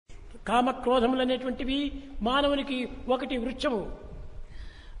కామ క్రోధములు అనేటువంటివి మానవునికి ఒకటి వృక్షము.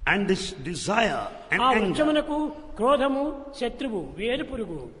 And this desire and ఆ anger. వృక్షమునకు క్రోధము శత్రువు, వేరు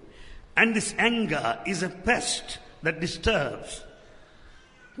పురుగు. And this anger is a pest that disturbs.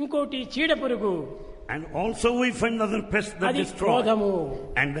 ఇంకోటి చీడ పురుగు. And also we find another pest that అది destroys. క్రోధము.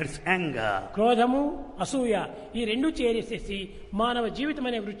 And there's anger. క్రోధము, అసూయ ఈ రెండు చేరేసేసి మానవ జీవితం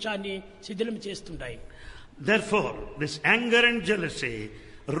అనే వృక్షాన్ని శిథిలం చేస్తుంటాయి. Therefore, this anger and jealousy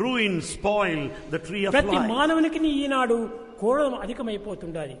ruin, spoil the tree of ప్రతి life. మానవునికి ఈనాడు క్రోధం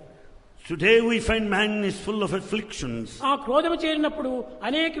అధికమైపోతుండాలి. Today we find man is full of afflictions. ఆ క్రోధము చేరినప్పుడు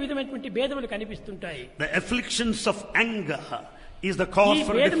అనేక విధమైనటువంటి భేదములు కనిపిస్తుంటాయి. The afflictions of anger is the cause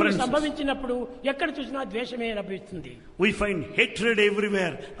for differences. సంభవించినప్పుడు ఎక్కడ చూసినా ద్వేషమే లభిస్తుంది. We find hatred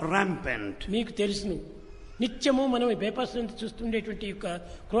everywhere rampant. మీకు తెలుసును, నిత్యము మనం పేపర్స్ నుంచి చూస్తుండేటువంటి యొక్క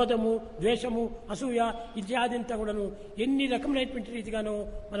క్రోధము, ద్వేషము, అసూయ ఇత్యాదంతా కూడాను ఎన్ని రకములైనటువంటి రీతిగానో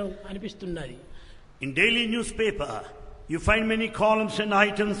మనం అనిపిస్తున్నది. In daily newspaper you find many columns and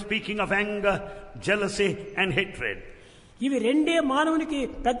items speaking of anger, jealousy and hatred. ఇవి రెండే మానవునికి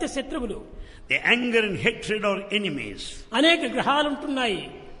పెద్ద శత్రువులు. The anger and hatred are enemies. అనేక గ్రహాలు ఉంటున్నాయి.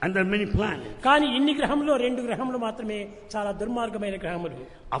 And there are many planets. కానీ ఇన్ని గ్రహంలో 2 గ్రహములు మాత్రమే చాలా దుర్మార్గమైన గ్రహములు.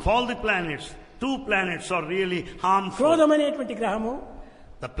 Of all the planets, 2 planets are really harmful. క్రోధం అనేటువంటి గ్రహము,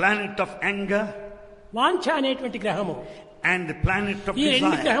 The planet of anger వాంఛ అనేటువంటి గ్రహము. and the planet of ఈ 2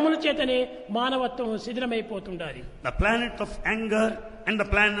 desire. గ్రహముల చేతనే మానవత్వం శిథిలమైపోతుండాలి. The planet of anger and the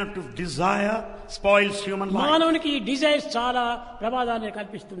planet of desire spoils human life. మానవునికి ఈ డిజైర్స్ చాలా ప్రమాదాన్ని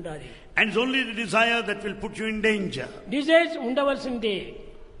కల్పిస్తుండాలి. And it's only the desire that will put you in danger. Desires ఉండవలసిందే.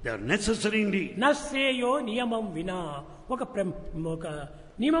 They are necessary indeed. నశ్రేయో నియమం వినా, ఒక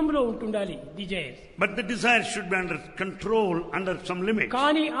నియమంలో ఉంటుండాలి desires. But the desire should be under control, under some limits.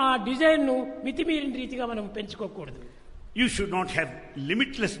 కానీ ఆ డిజైర్ ను మితిమీరిన రీతిగా మనం పెంచుకోకూడదు. You should not have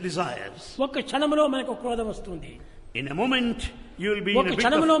limitless desires. ఒక క్షణంలో మనకు క్రోధం వస్తుంది. In a moment you will be in ఒక a bit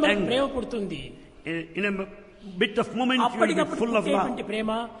క్షణంలో of మనకు ప్రేమ anger. పుడుతుంది. In a bit of moment you will be అప్పటికప్పుడు full of పుట్టేటువంటి love.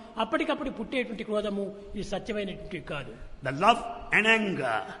 ప్రేమ, అప్పటికప్పుడు పుట్టేటువంటి క్రోధము ఇది సత్యమైనటువంటి కాదు. The love and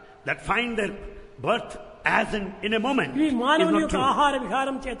anger that find their birth as in a moment ఇవి is మానవుని not యొక్క true. ఆహార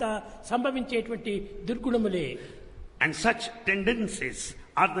విహారం చేత సంభవించేటువంటి దుర్గుణములే. And such tendencies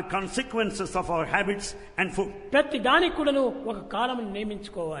are the consequences of our habits and food. ప్రతి దానికి కూడాను ఒక కాలం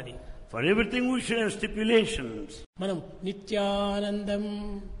నియమించుకోవాలి. For everything we should have stipulations. మనం నిత్యానందం,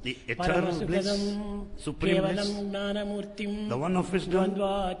 The eternal bliss, supreme కేవలం bliss, జ్ఞానమూర్తిం, the one of wisdom,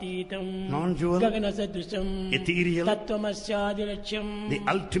 ద్వంద్వాతీతం, non-dual, గగన సదృశం, ethereal, తత్వమస్యాది లక్ష్యం, the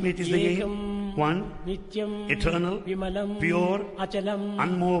ultimate is the ఏకం, aim, one, నిత్యం, eternal, విమలం, pure, అచలం,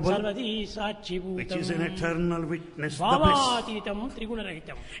 unmovable, సర్వదీ సాక్షిభూతం, which is an eternal witness, the bliss. భావాతీతం,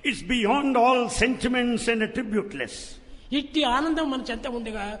 త్రిగుణరహితం. It's beyond all sentiments and attributeless. ఇట్టి ఆనందం మన చెంత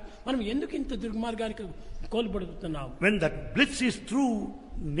ఉండగా మనం ఎందుకు ఇంత దుర్మార్గానికి కోల్పడుతున్నాం? When that bliss is true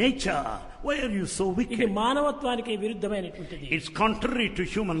nature, why are you so ఇది wicked? మానవత్వానికి విరుద్ధమైనటువంటిది. It's contrary to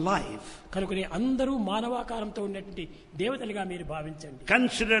human life. కనుకనే అందరూ మానవాకారంతో ఉన్నటువంటి దేవతలుగా మీరు భావించండి.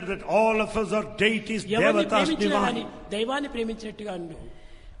 Consider that all of us are deities, ఎవరిని devatas, ప్రేమించినా కానీ divine. దైవాన్ని ప్రేమించినట్టుగా ఉండు.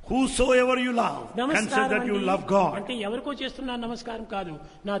 Whosoever you love, consider that you love God. అంటే ఎవరికో చేస్తున్నా నమస్కారం కాదు,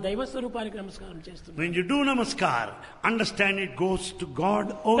 నా దైవ స్వరూపానికి నమస్కారం చేస్తున్నా. When you do namaskar, understand it goes to God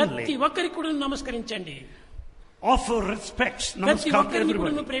ప్రతి only. ఒక్కరికి కూడా నమస్కరించండి. Offer respects, ప్రతి namaskar to ఒక్కరిని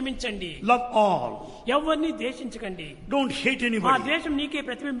కూడా everybody. ప్రేమించండి. Love all. ఎవరిని ద్వేషించకండి. Don't hate ఆ anybody. ద్వేషం నీకే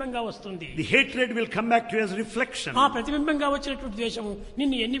ప్రతిబింబంగా వస్తుంది. The hatred will come back to you as reflection. ఆ ప్రతిబింబంగా వచ్చినటువంటి ద్వేషము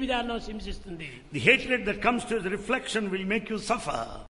నిన్ను ఎన్ని విధాలను హింసిస్తుంది. The hatred that comes to you as reflection will make you suffer.